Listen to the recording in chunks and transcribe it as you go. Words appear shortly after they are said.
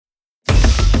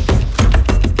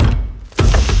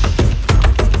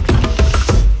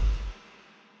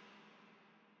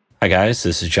Hi guys,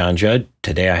 this is John Judd.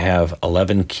 Today I have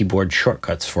 11 keyboard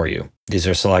shortcuts for you. These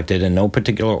are selected in no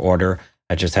particular order.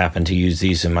 I just happen to use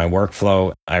these in my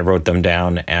workflow. I wrote them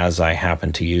down as I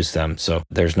happen to use them, so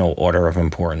there's no order of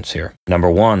importance here.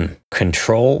 Number 1,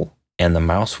 Control and the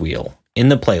mouse wheel in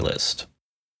the playlist.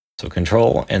 So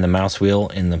Control and the mouse wheel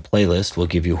in the playlist will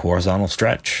give you horizontal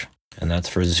stretch, and that's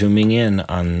for zooming in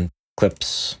on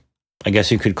clips. I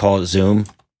guess you could call it zoom,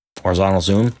 horizontal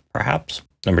zoom, perhaps.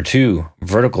 Number 2,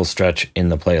 vertical stretch in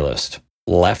the playlist.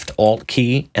 Left Alt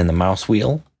key and the mouse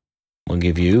wheel will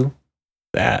give you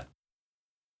that.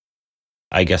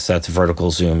 I guess that's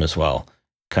vertical zoom as well,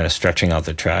 kind of stretching out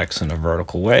the tracks in a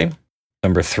vertical way.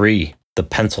 Number 3, the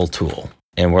pencil tool.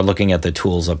 And we're looking at the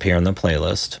tools up here in the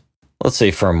playlist. Let's say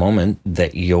for a moment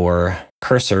that your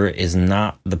cursor is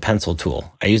not the pencil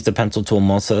tool. I use the pencil tool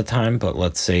most of the time, but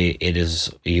let's say it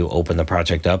is, you open the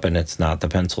project up and it's not the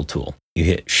pencil tool. You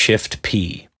hit Shift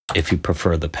P if you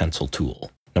prefer the pencil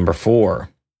tool. Number 4,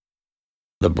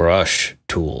 the brush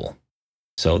tool.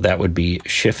 So that would be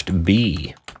Shift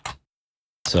B.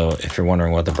 So if you're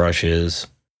wondering what the brush is,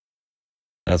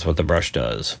 that's what the brush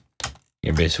does.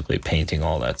 You're basically painting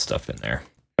all that stuff in there.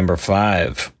 Number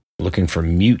 5, looking for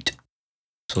mute.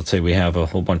 So let's say we have a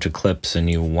whole bunch of clips and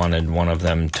you wanted one of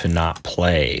them to not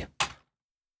play.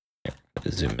 Here,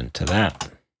 zoom into that.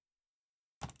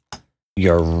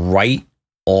 Your right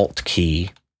Alt key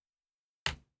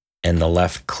and the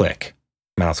left click,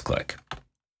 mouse click.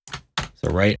 So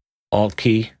right Alt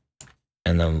key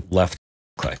and the left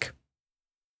click.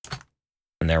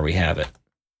 And there we have it.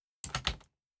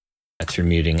 That's your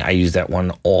muting. I use that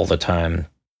one all the time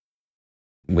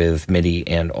with MIDI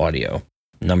and audio.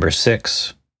 Number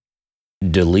 6,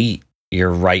 delete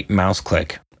your right mouse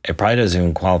click. It probably doesn't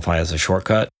even qualify as a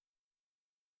shortcut.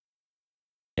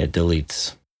 It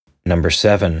deletes. Number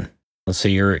 7, let's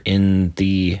say you're in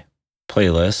the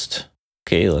playlist.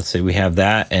 Okay, let's say we have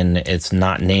that and it's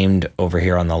not named over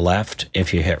here on the left.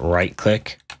 If you hit right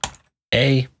click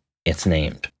A, it's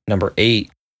named. Number 8,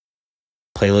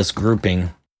 playlist grouping.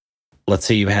 Let's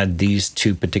say you had these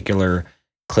two particular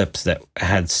clips that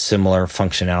had similar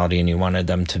functionality and you wanted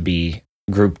them to be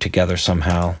grouped together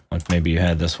somehow. Like maybe you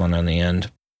had this one on the end.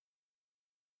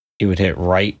 You would hit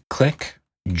right click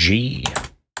G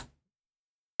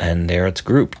and there it's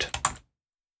grouped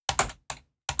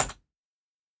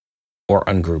or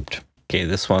ungrouped. Okay,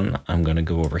 this one I'm going to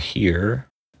go over here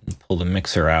and pull the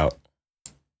mixer out.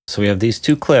 So we have these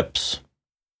two clips.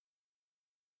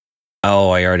 Oh,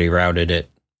 I already routed it.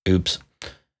 Oops.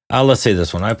 Let's say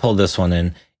this one. I pulled this one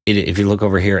in. If you look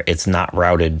over here, it's not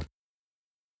routed.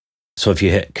 So if you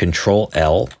hit Control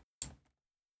L,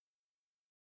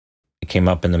 it came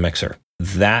up in the mixer.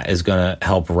 That is going to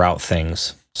help route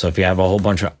things. So if you have a whole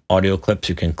bunch of audio clips,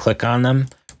 you can click on them,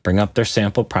 bring up their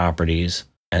sample properties,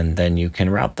 and then you can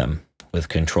route them with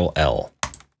Control L.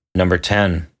 Number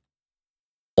 10,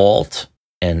 Alt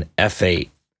and F8.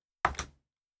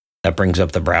 That brings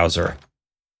up the browser.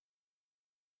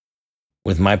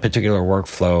 With my particular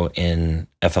workflow in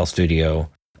FL Studio,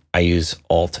 I use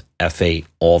Alt F8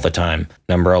 all the time.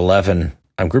 Number 11,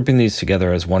 I'm grouping these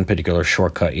together as one particular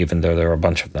shortcut, even though there are a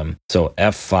bunch of them. So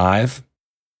F5,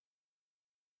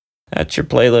 that's your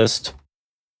playlist,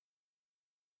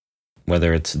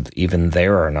 whether it's even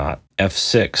there or not.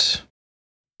 F6,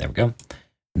 there we go.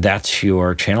 That's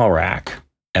your channel rack.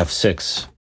 F6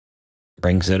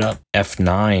 brings it up.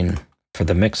 F9 for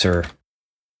the mixer.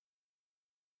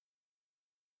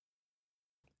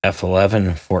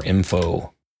 F11 for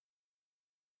info.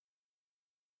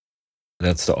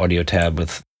 That's the audio tab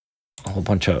with a whole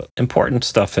bunch of important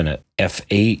stuff in it.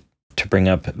 F8 to bring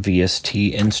up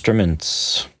VST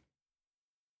Instruments.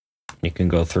 You can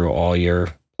go through all your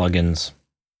plugins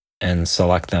and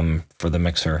select them for the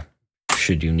mixer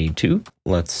should you need to.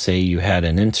 Let's say you had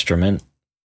an instrument,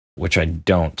 which I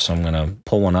don't, so I'm going to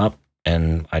pull one up,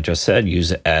 and I just said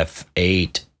use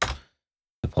F8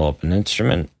 to pull up an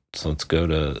instrument. So let's go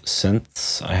to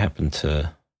synths. I happen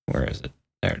to, where is it?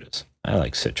 There it is. I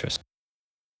like citrus.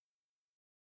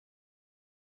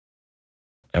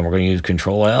 And we're going to use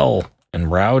Control L and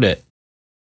route it.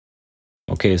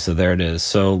 Okay, so there it is.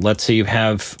 So let's say you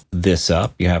have this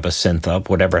up, you have a synth up,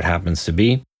 whatever it happens to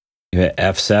be. You hit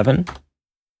F7,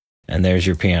 and there's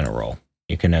your piano roll.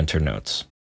 You can enter notes.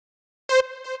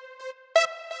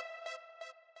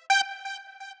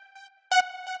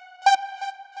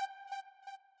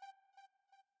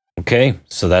 Okay,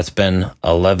 so that's been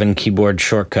 11 keyboard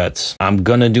shortcuts. I'm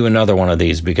going to do another one of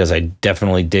these because I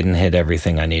definitely didn't hit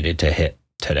everything I needed to hit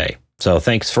today. So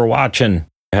thanks for watching.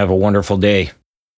 Have a wonderful day.